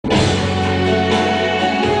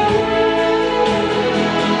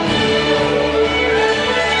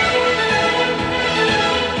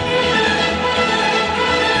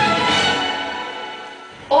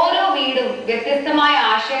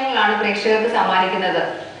സമ്മാനിക്കുന്നത്.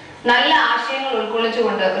 നല്ല ആശയങ്ങൾ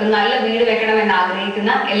ഉൾക്കൊള്ളിച്ചുകൊണ്ട് ഒരു നല്ല വീട് വെക്കണമെന്ന്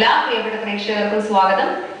ആഗ്രഹിക്കുന്ന എല്ലാ പ്രിയപ്പെട്ട പ്രേക്ഷകർക്കും സ്വാഗതം.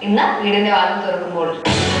 ഇന്ന് വീടിന്റെ വാതിൽ തുറക്കുമ്പോൾ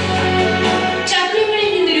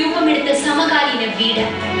ചതുരങ്ങളിൽ നിന്ന് രൂപമെടുത്ത സമകാലീന വീട്,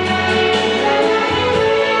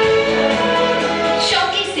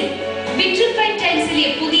 ഷോക്കേസിൽ വിട്രിഫൈഡ് ടൈൽസിലെ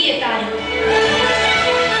പുതിയ താരം,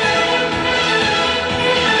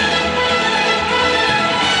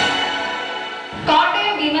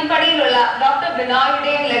 കോട്ടയം ഭീമൻപടിയിലുള്ള ഡോക്ടർ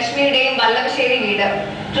ബിനോയുടെയും ലക്ഷ്മിയുടെയും വല്ലഭശ്ശേരി വീട്.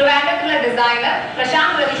 ട്രിവാൻഡ്രത്തുള്ള ഡിസൈനർ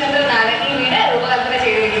പ്രശാന്ത് രവിചന്ദ്രനാണ് ഈ വീട് രൂപകൽപ്പന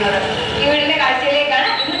ചെയ്തിരിക്കുന്നത്. ഈ വീടിന്റെ കാഴ്ചയിലേക്കാണ്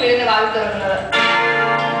ഇന്ന് വീടിന്റെ വാതിൽ തുറക്കുന്നത്.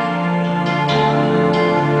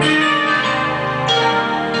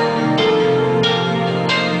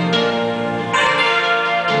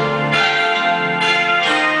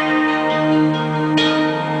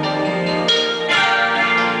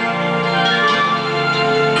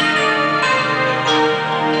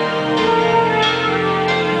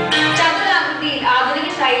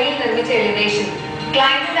 എലിവേഷൻ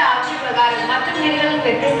ക്ലയന്റിന്റെ ആവശ്യപ്രകാരം മറ്റു വീടുകളിൽ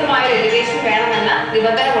വ്യത്യസ്തമായ എലിവേഷൻ വേണമെന്ന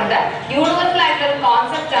നിബന്ധന കൊണ്ട് യൂണിവേഴ്സൽ ആയിട്ടുള്ള ഒരു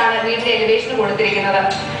കോൺസെപ്റ്റ് ആണ് വീടിന്റെ എലിവേഷന് കൊടുത്തിരിക്കുന്നത്.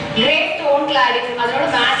 ഗ്രേ സ്റ്റോൺ ക്ലാഡിംഗ്, അതിനോട്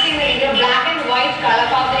മാച്ച് ചെയ്യുന്ന രീതിയിൽ black and white colour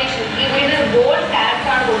combination ഈ വീടിന് ബോൾഡ്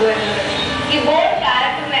ക്യാരക്ടർ ആണ് കൊണ്ടുവരുന്നത്. ഈ ബോൾഡ്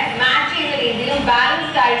ക്യാരക്ടറിനെ മാച്ച് ചെയ്യുന്ന രീതിയിലും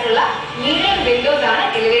ബാലൻസ്ഡ് ആയിട്ടുള്ള മീഡിയം വിൻഡോസ് ആണ്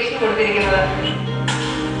എലിവേഷൻ കൊടുത്തിരിക്കുന്നത്.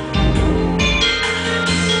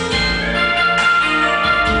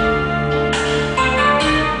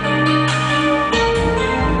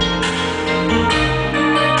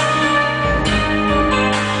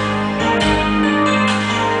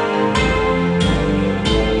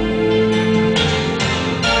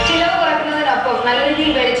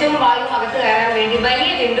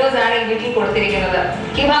 വലിയ വിൻഡോസ് ആണ് ഈ വീട്ടിൽ കൊടുത്തിരിക്കുന്നത്.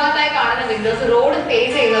 ഈ ഭാഗത്തായി കാണുന്ന വിൻഡോസ് റോഡ്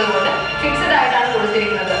ഫേസ് ചെയ്യുന്നത് കൊണ്ട് ഫിക്സഡ് ആയിട്ടാണ്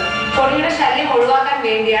കൊടുത്തിരിക്കുന്നത്. പൊടിയുടെ ശല്യം ഒഴിവാക്കാൻ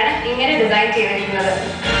വേണ്ടിയാണ് ഇങ്ങനെ ഡിസൈൻ ചെയ്തിരിക്കുന്നത്.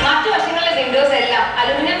 മറ്റു വശങ്ങളിലെ വിൻഡോസ് എല്ലാം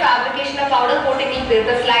അലുമിനിയം ഫാബ്രിക്കേഷന്റെ പൗഡർ കോട്ടിംഗിൽ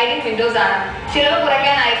തീർത്ത സ്ലൈഡിംഗ് വിൻഡോസ് ആണ്. ചിലവ്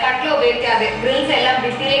കുറയ്ക്കാനായി കട്ടില ഉപയോഗിക്കാതെ ഗ്രിൽസ് എല്ലാം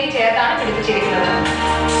ഭിത്തിയിലേക്ക് ചേർത്താണ് പിടിപ്പിച്ചിരിക്കുന്നത്.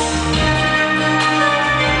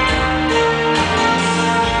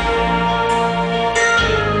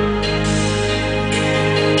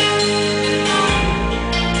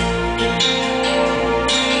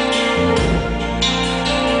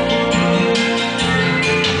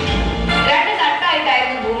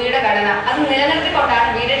 അത് നിലനിർത്തിക്കൊണ്ടാണ്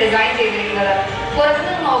വീട് ഡിസൈൻ ചെയ്തിരിക്കുന്നത്.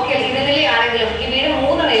 പുറത്തുനിന്ന് നോക്കിയാൽ ഇരുനിലയാണെങ്കിലും ഈ വീട്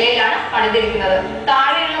 3 നിലയിലാണ് പണിതിരിക്കുന്നത്.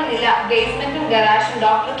 താഴെയുള്ള നില ബേസ്മെന്റും ഗറാഷും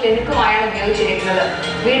ഡോക്ടർ ക്ലിനിക്കുമായാണ് ഉപയോഗിച്ചിരിക്കുന്നത്.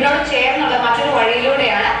 വീടിനോട് ചേർന്നുള്ള മറ്റൊരു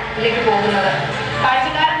വഴിയിലൂടെയാണ് ഇതിലേക്ക് പോകുന്നത്.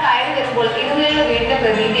 കാഴ്ചക്കാരൻ കയറി വരുമ്പോൾ ഇരുനിലയുള്ള വീടിന്റെ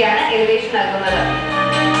പ്രതീതിയാണ് എലിവേഷൻ നൽകുന്നത്.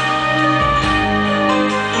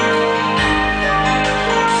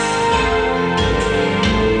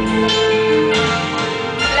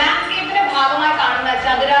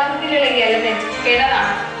 ചതുരാകൃതിയിലുള്ള ഈ എലമെന്റ്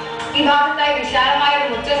കിണറാണ്. ഈ ഭാഗത്തായി വിശാലമായ ഒരു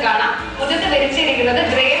മുറ്റം കാണാം. മുറ്റത്ത് വിരിച്ചിരിക്കുന്നത്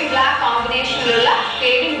grey and black കോമ്പിനേഷനിലുള്ള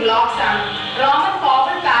paving blocks ആണ്. റോമൻ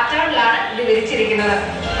കോബിൾ പാറ്റേണിലാണ് ഇത് വിരിച്ചിരിക്കുന്നത്.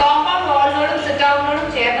 കോമ്പൗണ്ട് വാളിനോടും സിറ്റ് ഔട്ടിനോടും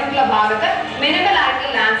ചേർന്നിട്ടുള്ള ഭാഗത്ത് മിനിമൽ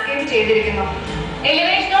ആയിട്ടുള്ള ലാൻഡ്സ്കേപ്പ് ചെയ്തിരിക്കുന്നു.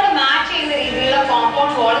 എലിവേഷനോട് മാച്ച് ചെയ്യുന്ന രീതിയിലുള്ള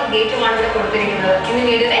കോമ്പൗണ്ട് വാളും ഗേറ്റുമാണ് ഇവിടെ കൊടുത്തിരിക്കുന്നത്. ഇന്ന്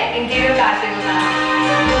വീടിന്റെ ഇന്റീരിയർ കാഴ്ചകളാണ്.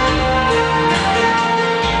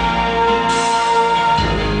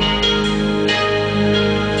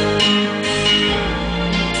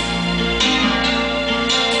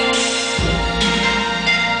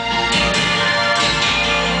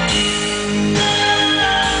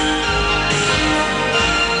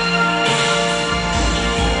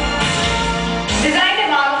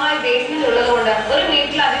 ഒരു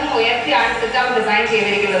മീറ്ററിലധികം ഉയർത്തിയാണ് സിറ്റ് ഔട്ട് ഡിസൈൻ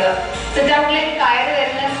ചെയ്തിരിക്കുന്നത്. സിറ്റ് ഔട്ടിലേക്ക് കയറി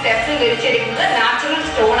വരുന്ന സ്റ്റെപ്സിൽ വിരിച്ചിരിക്കുന്നത് നാച്ചുറൽ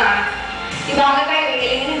സ്റ്റോൺ ആണ്. ഈ ഭാഗത്തായി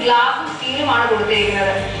റെയിലിംഗിന് ഗ്ലാസും സ്റ്റീലുമാണ്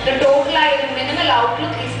കൊടുത്തിരിക്കുന്നത്. ഇത് ടോട്ടലായി ഒരു മിനിമൽ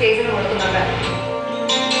ഔട്ട്ലുക്ക് ഈ സ്പേസിന് കൊടുക്കുന്നുണ്ട്.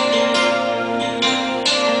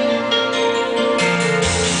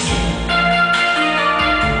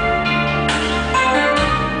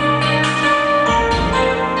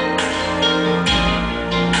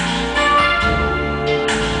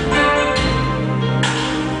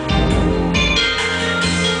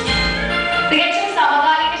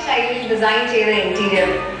 ഡിസൈൻ ചെയ്ത interior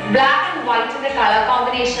black and വൈറ്റിന്റെ colour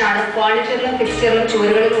combination ആണ് ഫർണിച്ചറിലും ഫിക്സ്ചറിലും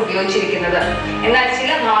ചുവരുകളിലും ഉപയോഗിച്ചിരിക്കുന്നത്. എന്നാൽ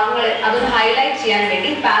ചില ഭാഗങ്ങളിൽ അതൊന്ന് ഹൈലൈറ്റ് ചെയ്യാൻ വേണ്ടി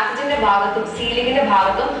പാസേജിന്റെ ഭാഗത്തും സീലിംഗിന്റെ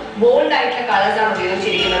ഭാഗത്തും ബോൾഡ് ആയിട്ടുള്ള കളേഴ്സ് ആണ്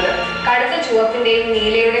ഉപയോഗിച്ചിരിക്കുന്നത്. കടുത്ത ചുവപ്പിന്റെയും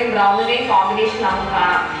നീലയുടെയും ബ്രൗണിന്റെയും കോമ്പിനേഷൻ നമുക്ക്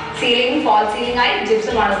കാണാം. സീലിംഗും ഫോൾ സീലിംഗ് ആയി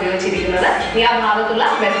ജിപ്സുമാണ് ഉപയോഗിച്ചിരിക്കുന്നത്. ഇനി ആ ഭാഗത്തുള്ള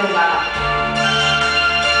ബെഡ്റൂം കാണാം.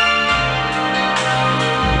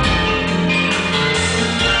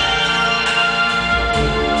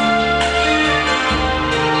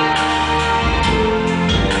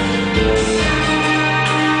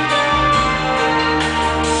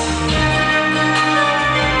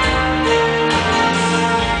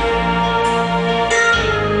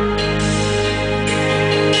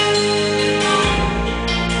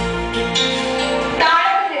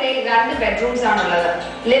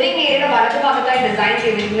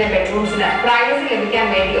 പ്രൈവസി ലഭിക്കാൻ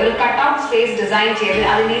വേണ്ടി ഒരു കട്ടൗട്ട് സ്പേസ് ഡിസൈൻ ചെയ്ത്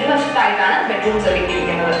അതിന് ഇരുവശത്തായിട്ടാണ് ബെഡ്റൂംസ്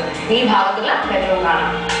ഒരുക്കിയിരിക്കുന്നത്. ഈ ഭാഗത്തുള്ള ബെഡ്റൂം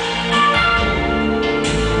കാണാം.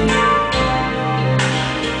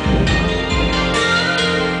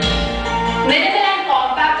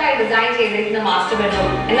 ഡിസൈൻ ചെയ്തിരിക്കുന്ന മാസ്റ്റർ ബെഡ്റൂം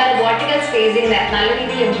എന്നാൽ വെർട്ടിക്കൽ സ്പേസിംഗിന് നല്ല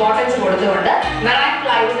രീതിയിൽ ഇമ്പോർട്ടൻസ് കൊടുത്തുകൊണ്ട് മെറൈൻ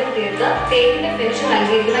പ്ലൈവുഡിൽ തീർത്ത് തേക്കിന്റെ ഫിനിഷ്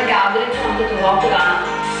നൽകിയിരിക്കുന്ന ക്യാബിനറ്റ് നമുക്ക് ത്രൂഔട്ട് കാണാം.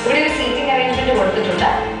 ഇവിടെ ഒരു സീറ്റിംഗ് അറേഞ്ച്മെന്റ് കൊടുത്തിട്ടുണ്ട്.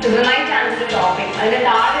 ഗ്രാനൈറ്റ് ആണ് ഇതിന്റെ ടോപ്പിംഗ്. അതിന്റെ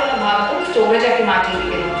താഴെയുള്ള ഭാഗത്തും സ്റ്റോറേജ് ആക്കി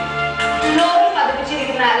മാറ്റിയിരിക്കുന്നു. ഫ്ലോറിൽ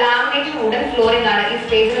പതിപ്പിച്ചിരിക്കുന്ന ലാമിനേറ്റഡ് വുഡൻ ഫ്ലോറിംഗ് ആണ് ഈ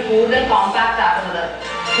സ്പേസിന് കൂടുതൽ കോമ്പാക്ട് ആക്കുന്നത്.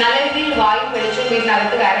 നല്ല രീതിയിൽ വായു വെളിച്ചവും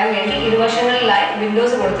വീട്ടിനകത്ത് കയറാൻ വേണ്ടി ഇരുവശങ്ങളിലായി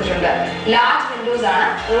വിൻഡോസ് കൊടുത്തിട്ടുണ്ട്. ലാർജ് വിൻഡോസ് ആണ്,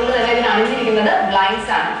 അതുകൊണ്ട് തന്നെ ഇതിന് അണിഞ്ഞിരിക്കുന്നത്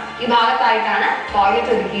ബ്ലൈൻഡ്സ് ആണ്. ഈ ഭാഗത്തായിട്ടാണ്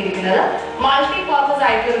ടോയ്ലറ്റ് ഒരുക്കിയിരിക്കുന്നത്. മൾട്ടി പർപ്പസ്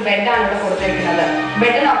ആയിട്ടുള്ള ഒരു ബെഡാണ് ഇവിടെ കൊടുത്തിരിക്കുന്നത്.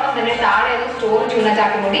 ബെഡിനൊപ്പം തന്നെ താഴെ ഒരു സ്റ്റോറേജ് യൂണിറ്റ്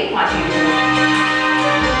ആക്കി കൂടി മാറ്റിയിരിക്കുന്നു.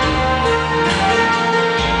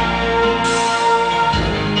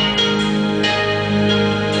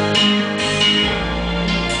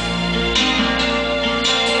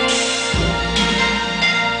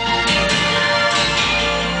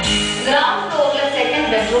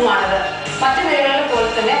 ബെഡ്റൂം ആണത്. മറ്റു നിലകളിലെ പോലെ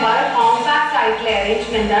തന്നെ വളരെ കോമ്പാക്ട് ആയിട്ടുള്ള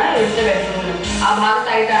അറേഞ്ച്മെന്റ് ആണ് ഇവിടുത്തെ ബെഡ്റൂമിൽ. ആ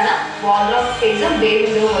ഭാഗത്തായിട്ടാണ് വാർഡ്രോബ് സ്പേസും ബേ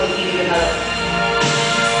വിൻഡോയും ഒരുക്കിയിരിക്കുന്നത്.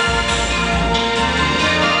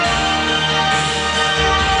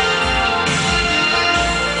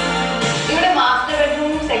 ഇവിടെ മാസ്റ്റർ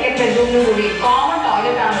ബെഡ്റൂമും സെക്കൻഡ് ബെഡ്റൂമിനും കൂടി കോമൺ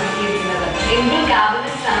ടോയ്ലറ്റ് ആണ് ഒരുക്കിയിരിക്കുന്നത്. ഇൻബിൽറ്റ്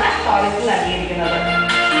ക്യാബിനറ്റ്സ് ആണ് ടോയ്ലറ്റിൽ നൽകിയിരിക്കുന്നത്.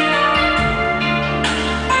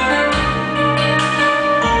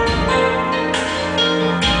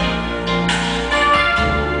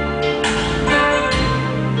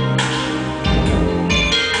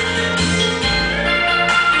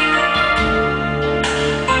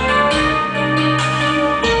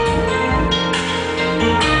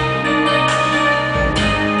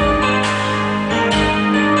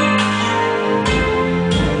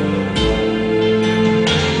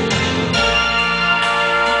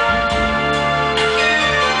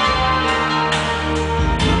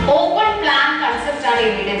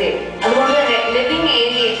 അതുകൊണ്ട് തന്നെ ലിവിംഗ്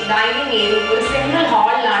ഏരിയയും ഡൈനിങ് ഏരിയയും ഒരു സിംഗിൾ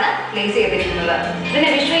ഹാളിലാണ് പ്ലേസ് ചെയ്തിരിക്കുന്നത്. ഇതിനെ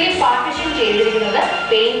വിഷ്വലി പാർട്ടിഷൻ ചെയ്തിരിക്കുന്നത്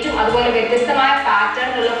പെയിന്റും അതുപോലെ വ്യത്യസ്തമായ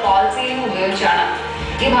പാറ്റേണിലുള്ള ഫോൾ സീലിംഗ് ഉപയോഗിച്ചാണ്.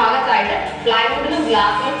 ഈ ഭാഗത്തായിട്ട് പ്ലൈവുഡിലും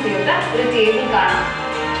ഗ്ലാസിലും തീർത്ത ഒരു ടേബിൾ കാണാം.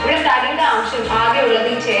 ഇവിടെ തടിയുടെ അംശം ആകെ ഉള്ളത്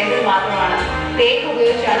ഈ ചെയറിൽ മാത്രമാണ്. തേക്ക്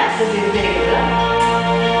ഉപയോഗിച്ചാണ് ഇത് തീർത്തിരിക്കുന്നത്.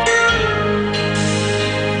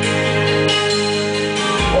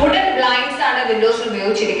 വുഡൻ ബ്ലൈൻഡ്സ് ആണ് വിൻഡോസിൽ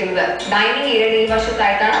ഉപയോഗിച്ചിരിക്കുന്നത്. ഡൈനിങ് ഏരിയയുടെ ഈ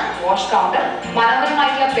വശത്തായിട്ടാണ് വാഷ് കൗണ്ടർ.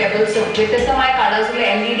 മനോഹരമായിട്ടുള്ള പെബിൾസും വ്യത്യസ്തമായ കളേഴ്സിലുള്ള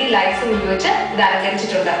LED ലൈറ്റ്സും ഉപയോഗിച്ച് ഇത്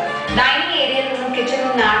അലങ്കരിച്ചിട്ടുണ്ട്. ഡൈനിങ് ഏരിയയിൽ നിന്നും കിച്ചണിൽ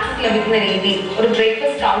നിന്ന് ആക്സസ് ലഭിക്കുന്ന രീതിയിൽ ഒരു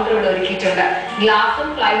ബ്രേക്ക്ഫാസ്റ്റ് കൗണ്ടർ ഇവിടെ ഒരുക്കിയിട്ടുണ്ട്. ഗ്ലാസും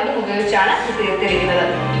പ്ലൈവുഡും ഉപയോഗിച്ചാണ് ഇത് തീർത്തിരിക്കുന്നത്.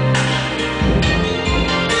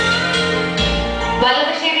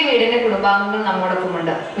 വല്ലഭശ്ശേരി വീടിന്റെ കുടുംബാംഗങ്ങൾ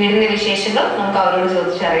നമ്മോടൊപ്പമുണ്ട്. വീടിന്റെ വിശേഷങ്ങൾ നമുക്ക് അവരോട്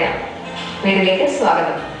ചോദിച്ചറിയാം. വീടിലേക്ക്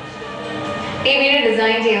സ്വാഗതം. ഈ വീട്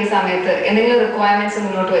ഡിസൈൻ ചെയ്യുന്ന സമയത്ത് എന്തെങ്കിലും റിക്വയർമെന്റ്സ്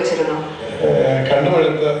മുന്നോട്ട് വെച്ചിരുന്നു?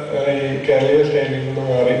 കണ്ടുപഴുത്ത ഈ കേരളീയ സ്റ്റൈലിൽ നിന്ന്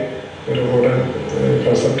മാറി ഒരു മോഡേൺ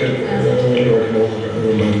കൺസെപ്റ്റിൽ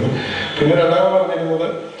ഉണ്ടായിരുന്നു. പിന്നെ രണ്ടാമത് പറഞ്ഞിരുന്നത്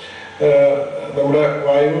നമ്മുടെ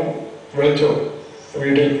വായുവും വെളിച്ചവും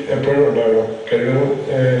വീട്ടിൽ എപ്പോഴും ഉണ്ടാകണം. കഴിവതും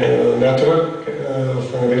നാച്ചുറൽ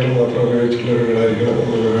സംഗതികൾ മാത്രം ഉപയോഗിച്ചിട്ടുള്ള ഒരു വീടായിരിക്കണം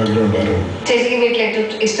എന്നുള്ള ആഗ്രഹം ഉണ്ടായിരുന്നു. ചേച്ചിക്ക് വീട്ടിൽ ഏറ്റവും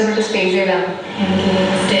ഇഷ്ടപ്പെട്ട സ്പേസ് ഏതാണ്?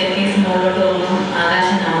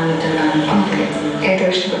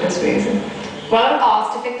 ഏറ്റവും ഇഷ്ടപ്പെട്ട സ്പേസ് വളരെ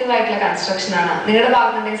കോസ്റ്റ് എഫക്റ്റീവ് ആയിട്ടുള്ള കൺസ്ട്രക്ഷൻ ആണ്. നിങ്ങളുടെ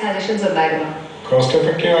ഭാഗത്ത് എന്തെങ്കിലും സജഷൻസ് ഉണ്ടായിരുന്നു? കോസ്റ്റ്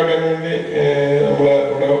എഫക്റ്റീവ് ആക്കാൻ വേണ്ടി നമ്മള്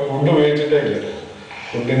ഇവിടെ വുഡ് ഉപയോഗിച്ചിട്ടേ ഇല്ല.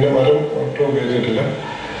 വുഡിന്റെ മരം ഒട്ടും ഉപയോഗിച്ചിട്ടില്ല.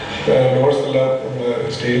 ഡോർസ് എല്ലാം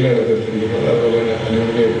സ്റ്റീലിലാണ് തീർത്തിരിക്കുന്നത്. അതുപോലെ തന്നെ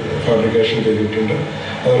അലൂമിനിയം ഫാബ്രിക്കേഷൻ ചെയ്തിട്ടുണ്ട്.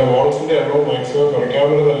 അതുപോലെ വാൾസിന്റെ എണ്ണവും മാക്സിമം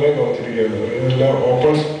കുറയ്ക്കാവുന്നതെല്ലാം കുറച്ചിരിക്കുകയാണ്. ഇതെല്ലാം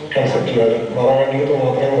ഓപ്പൺ കൺസെപ്റ്റിലാണ്. മറ വേണ്ടിടത്ത്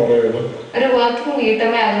മാത്രമേ മറയുള്ളൂ. ഒരു വർക്കിംഗ്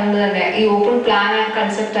വീട്ടമ്മ ആയതുകൊണ്ട് തന്നെ ഈ ഓപ്പൺ പ്ലാൻ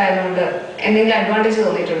കൺസെപ്റ്റ് ആയതുകൊണ്ട് എന്തെങ്കിലും അഡ്വാൻറ്റേജ്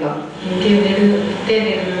തോന്നിയിട്ടുണ്ടോ? എനിക്ക് വീട്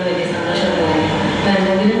വൃത്തിയാക്കിയിരുന്നത് വലിയ സന്തോഷം തോന്നി.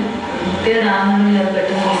 എന്തെങ്കിലും വൃത്തിയാണെങ്കിൽ അത്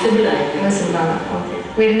പെട്ടെന്ന് വിസിബിൾ ആണ്.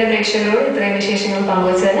 വീടിന്റെ പ്രേക്ഷകരോട് ഇത്രയും വിശേഷങ്ങൾ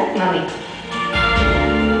പങ്കുവച്ചതിന് നന്ദി.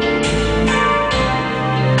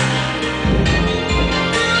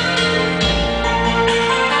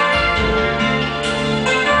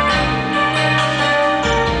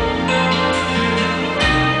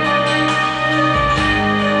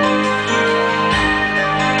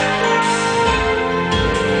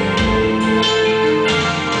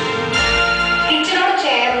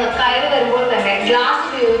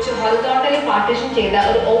 ഹൊറിസോണ്ടലി പാർട്ടീഷൻ ചെയ്ത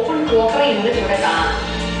ഒരു ഓപ്പൺ ക്രോക്കറി യൂണിറ്റ് ഇവിടെ കാണാം.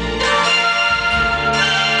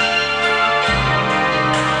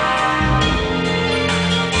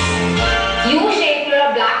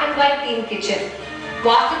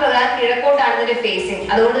 വാസ്തുപ്രകാരം കിഴക്കോട്ടാണ് ഇതിന്റെ ഫേസിംഗ്.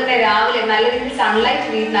 അതുകൊണ്ട് തന്നെ രാവിലെ നല്ല രീതിയിൽ സൺലൈറ്റ്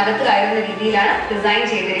വീടിനകത്ത് കയറുന്ന രീതിയിലാണ് ഡിസൈൻ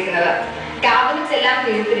ചെയ്തിരിക്കുന്നത്. ക്യാബിനറ്റ്സ് എല്ലാം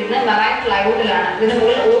തീർത്തിരിക്കുന്നത് മെറൈൻ പ്ലൈവുഡിലാണ്. ഇതിന്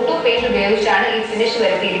മുകളിൽ ഓട്ടോ പെയിന്റ് ഉപയോഗിച്ചാണ് ഈ ഫിനിഷ്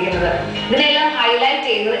വരുത്തിയിരിക്കുന്നത്. ഇതിനെല്ലാം ഹൈലൈറ്റ്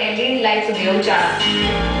ചെയ്യുന്നത് LED ലൈറ്റ്സ് ഉപയോഗിച്ചാണ്.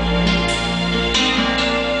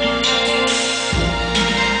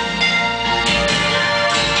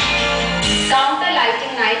 കൗണ്ടർ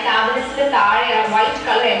ലൈറ്റിംഗിനായി ക്യാബിനറ്റ്സിന്റെ താഴെ വൈറ്റ്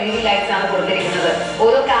കളർ LED ലൈറ്റ്സ് ആണ് കൊടുത്തിരിക്കുന്നത്.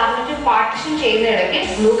 ഓരോ ക്യാബിനറ്റും partition ചെയ്യുന്നിടയ്ക്ക്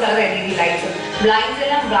blue colour LED ലൈറ്റ്സും. Blinds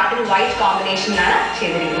എല്ലാം ബ്ലാക്ക് ആൻഡ് വൈറ്റ് കോമ്പിനേഷനിലാണ്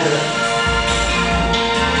ചെയ്തിരിക്കുന്നത്.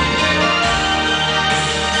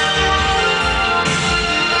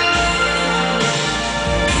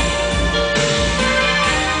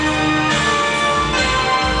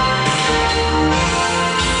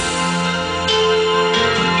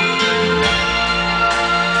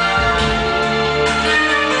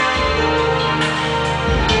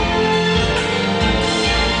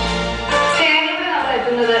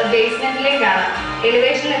 ബേസ്മെന്റിലേക്കാണ്.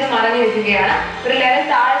 എലിവേഷനിൽ ഇത് മറഞ്ഞിരിക്കുകയാണ്. ഒരു ലെവൽ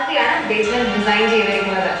താഴ്ത്തിയാണ് ബേസ്മെന്റ് ഡിസൈൻ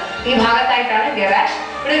ചെയ്തിരിക്കുന്നത്. ഈ ഭാഗത്തായിട്ടാണ് ഗരാജ്.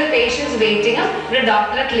 ഇവിടെ ഒരു പേഷ്യൻസ് വെയിറ്റിംഗും ഇവിടെ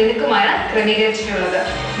ഡോക്ടറുടെ ക്ലിനിക്കുമാണ് ക്രമീകരിച്ചിട്ടുള്ളത്.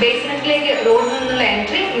 ബേസ്മെന്റിലേക്ക് റോഡിൽ നിന്നുള്ള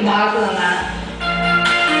എൻട്രി ഈ ഭാഗത്തു നിന്നാണ്.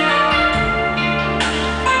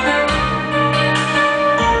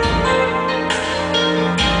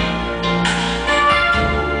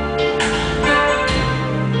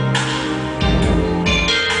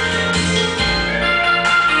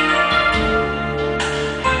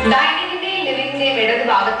 ഡൈനിങ്ങിന്റെയും ലിവിംഗിന്റെയും ഇടത്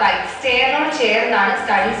ഭാഗത്തായി സ്റ്റെയറിനോട് ചേർന്നാണ്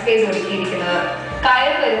സ്റ്റഡി സ്പേസ് ഒരുക്കിയിരിക്കുന്നത്.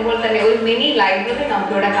 കയറി വരുമ്പോൾ തന്നെ ഒരു മിനി ലൈബ്രറി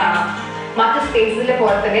നമുക്കിവിടെ കാണാം. മറ്റ് സ്പേസിലെ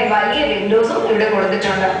പോലെ തന്നെ വലിയ വിൻഡോസും ഇവിടെ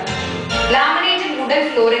കൊടുത്തിട്ടുണ്ട്. ലാമിനേറ്റഡ് വുഡൻ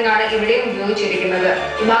ഫ്ലോറിംഗ് ആണ് ഇവിടെ ഉപയോഗിച്ചിരിക്കുന്നത്.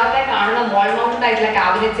 ഈ ഭാഗത്തായി കാണുന്ന വാൾ മൗണ്ടഡ് ആയിട്ടുള്ള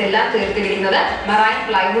ക്യാബിനറ്റ്സ് എല്ലാം തീർത്തിരിക്കുന്നത് മെറൈൻ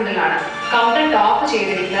പ്ലൈവുഡിലാണ്. കൗണ്ടർ ടോപ്പ്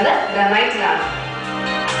ചെയ്തിരിക്കുന്നത് ഗ്രാനൈറ്റിലാണ്.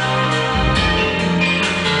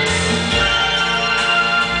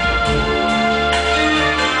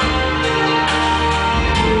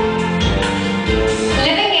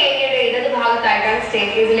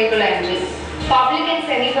 സ്റ്റെയർകേസിലേക്കുള്ള entry. Public and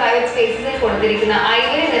semi private സ്പേസിൽ കൊടുത്തിരിക്കുന്ന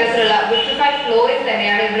ഐവറി നിറത്തിലുള്ള വിട്രിഫൈഡ് ഫ്ലോറിംഗ്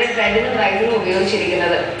തന്നെയാണ് ഇവിടെ ട്രെഡിനും റൈസിനും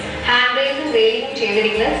ഉപയോഗിച്ചിരിക്കുന്നത്. ഹാൻഡ് റെയിൽസും റെയിലിംഗും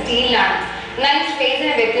ചെയ്തിരിക്കുന്നത് സ്റ്റീലിലാണ്. എന്നാൽ ഈ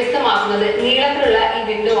സ്പേസിനെ വ്യത്യസ്തമാക്കുന്നത് നീളത്തിലുള്ള ഈ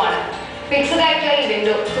വിൻഡോ ആണ്. ഫിക്സഡ് ആയിട്ടുള്ള ഈ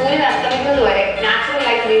വിൻഡോ സൂര്യൻ അസ്തമിക്കുന്നത് വരെ നാച്ചുറൽ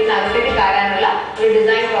ലൈറ്റ് വീട്ടിനകത്തേക്ക് കയറാനുള്ള ഒരു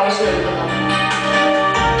ഡിസൈൻ പ്രൊവിഷൻ എടുക്കുന്നു.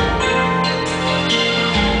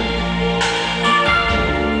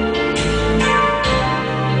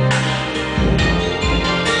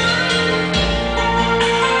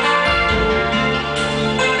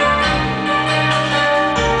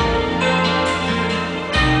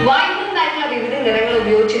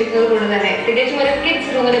 ഉപയോഗിച്ചിരിക്കുന്നത് കൊണ്ട് തന്നെ തികച്ചും ഒരു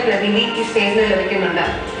കിഡ്സ് റൂമിന്റെ പ്രതീതി ഈ സ്പേസിൽ ലഭിക്കുന്നുണ്ട്.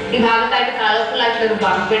 ഈ ഭാഗത്തായിട്ട് കളർഫുൾ ആയിട്ടുള്ള ഒരു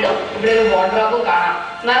ബങ്ക് ബെഡും ഇവിടെ ഒരു വാർഡ്രോബും കാണാം.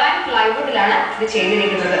 മെറൈൻ പ്ലൈവുഡിലാണ് ഇത്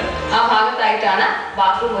ചെയ്തിരിക്കുന്നത്. ആ ഭാഗത്തായിട്ടാണ്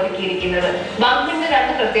ബാത്റൂം ഒരുക്കിയിരിക്കുന്നത്. ബങ്കിന്റെ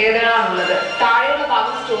രണ്ട് പ്രത്യേകതകളാണുള്ളത്. താഴെയുള്ള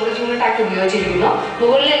ഭാഗം സ്റ്റോറേജ് യൂണിറ്റ് ആയിട്ട് ഉപയോഗിച്ചിരിക്കുന്നു.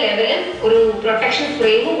 മുകളിലെ ലെവലിൽ ഒരു പ്രൊട്ടക്ഷൻ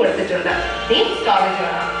ഫ്രെയിമും കൊടുത്തിട്ടുണ്ട്. ഈ സ്റ്റോറേജ്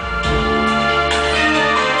കാണാം.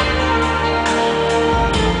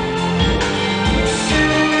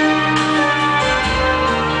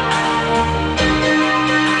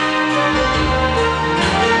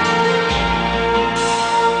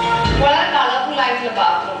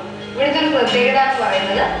 ബാത്റൂം ഇവിടുത്തെ ഒരു പ്രത്യേകത എന്ന്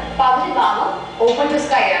പറയുന്നത് പകുതി ഭാഗം ഓപ്പൺ ടു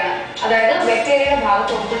സ്കൈ ആണ്. അതായത് വെറ്റ് ഏരിയയുടെ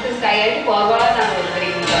ഭാഗത്ത് ഓപ്പൺ ടു സ്കൈ ആയിട്ട് പെർഗോളാണ്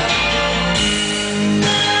കൊടുത്തിരിക്കുന്നത്.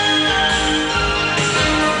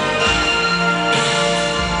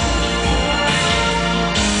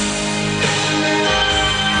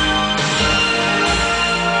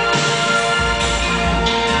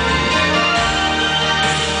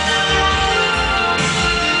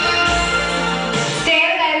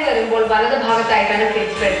 വലത് ഭാഗത്തായിട്ടാണ്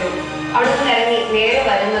കിഡ്സ് ബെഡ്റൂം. അവിടെ നിന്ന് ഇറങ്ങി നേരെ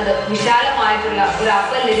വരുന്നത് വിശാലമായിട്ടുള്ള ഒരു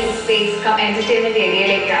upper living space come entertainment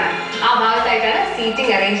ഏരിയയിലേക്കാണ്. ആ ഭാഗത്തായിട്ടാണ്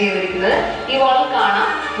സീറ്റിംഗ് അറേഞ്ച് ചെയ്തിരിക്കുന്നത്. ഈ വാളിൽ കാണാം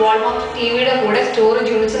വാൾ മൗണ്ട് ടിവിയുടെ കൂടെ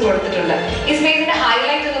സ്റ്റോറേജ് യൂണിറ്റ്സും കൊടുത്തിട്ടുണ്ട്. ഈ സ്പേസിന്റെ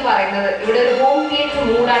ഹൈലൈറ്റ് എന്ന് പറയുന്നത് ഇവിടെ ഒരു ഹോം തിയേറ്റർ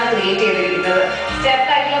മൂഡാണ് ക്രിയേറ്റ് ചെയ്തിരിക്കുന്നത്. സ്റ്റെപ്പ്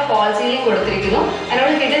ആയിട്ടുള്ള ഫോൾ സീലിംഗ് കൊടുത്തിരിക്കുന്നു.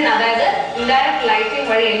 അതിനോട് കിട്ടുന്ന അതായത് ഇൻഡയറക്ട് ലൈറ്റിംഗ്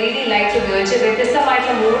വഴി LED ലൈറ്റ്സ് ഉപയോഗിച്ച്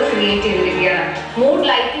വ്യത്യസ്തമായിട്ടുള്ള മൂഡ് ക്രിയേറ്റ് ചെയ്തിരിക്കുകയാണ്. മൂഡ്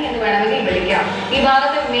ലൈറ്റിംഗ് എന്ന് വേണമെങ്കിൽ വിളിക്കാം. ഈ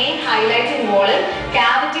ഭാഗത്തെ മെയിൻ ഹൈലൈറ്റിംഗ് വാളിൽ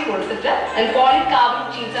ക്യാവിറ്റി കൊടുത്തിട്ട് പോളികാർബൺ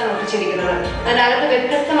ഷീറ്റ്സ് ആണ് ഒട്ടിച്ചിരിക്കുന്നത്. അതിനകത്ത്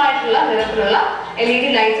വ്യത്യസ്തമായിട്ടുള്ള നിറത്തിലുള്ള LED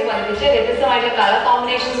ലൈറ്റ്സ് പതിപ്പിച്ച് വ്യത്യസ്തമായിട്ടുള്ള കളർ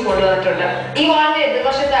കോമ്പിനേഷൻസ് കൊണ്ടുവന്നിട്ടുണ്ട്. ഈ വാളിന്റെ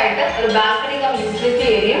എതിർവശത്തായിട്ട് ഒരു ബാൽക്കണി കം യൂട്ടിലിറ്റി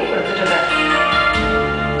ഏരിയയും കൊടുത്തിട്ടുണ്ട്.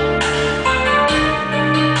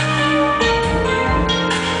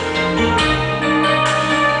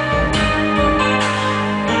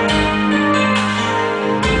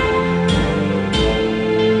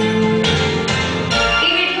 ഈ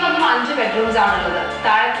വീട്ടിൽ മൊത്തം 5 ബെഡ്റൂംസ് ആണുള്ളത്.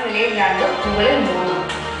 താഴത്തെ നിലയിൽ 2, മുകളിൽ 3.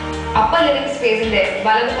 അപ്പർ ലിവിംഗ് സ്പേസിന്റെ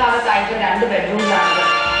വലതുഭാഗത്തായിട്ടുള്ള 2 ബെഡ്റൂംസ് ആണിത്.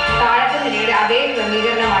 താഴത്തെ നിലയുടെ അതേ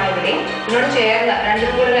ക്രമീകരണമാണ് ഇവിടെ. ഇതിനോട് ചേർന്ന്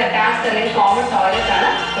 2 കൂടെ അറ്റാച്ച്ഡ് അല്ലെങ്കിൽ കോമൺ ടോയ്ലറ്റ് ആണ്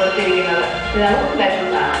കൊടുത്തിരിക്കുന്നത്. ഇത് നമുക്ക്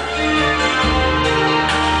ബെഡ്റൂം ആണ്.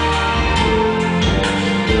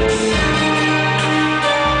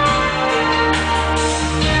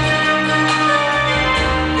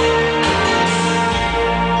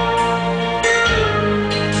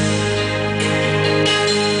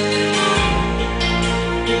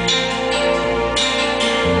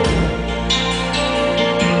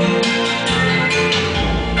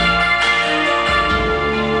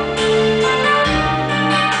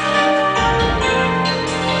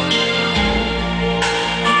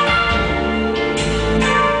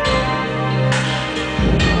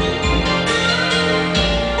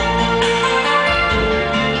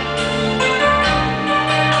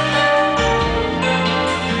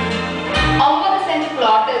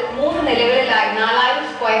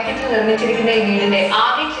 നിർമ്മിച്ചിരിക്കുന്ന ഈ വീടിന്റെ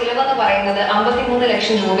ആകെ ചിലവെന്ന് പറയുന്നത് 53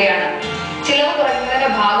 ലക്ഷം രൂപയാണ്. ചിലവ് കുറയ്ക്കുന്നതിന്റെ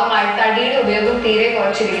ഭാഗമായി തടിയുടെ ഉപയോഗം തീരെ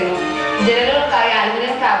കുറച്ചിരിക്കുന്നു. ജനലുകൾക്കായി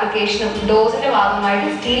അലുമിനിയം ഫാബ്രിക്കേഷനും ഡോസിന്റെ ഭാഗമായിട്ട്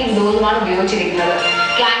സ്റ്റീൽ ഡോസുമാണ് ഉപയോഗിച്ചിരിക്കുന്നത്.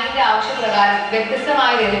 ക്ലയന്റിന്റെ ആവശ്യപ്രകാരം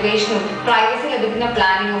വ്യത്യസ്തമായ എലിവേഷനും പ്രൈവസി ലഭിക്കുന്ന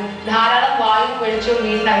പ്ലാനിങ്ങും ധാരാളം വായുവും വെളിച്ചവും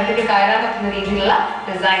വീടിന്റെ അകത്തേക്ക് കയറാൻ പറ്റുന്ന രീതിയിലുള്ള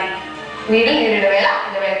ഡിസൈൻ. വീടിൽ നേരിടവേള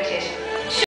ഇടവേളയ്ക്ക് ശേഷം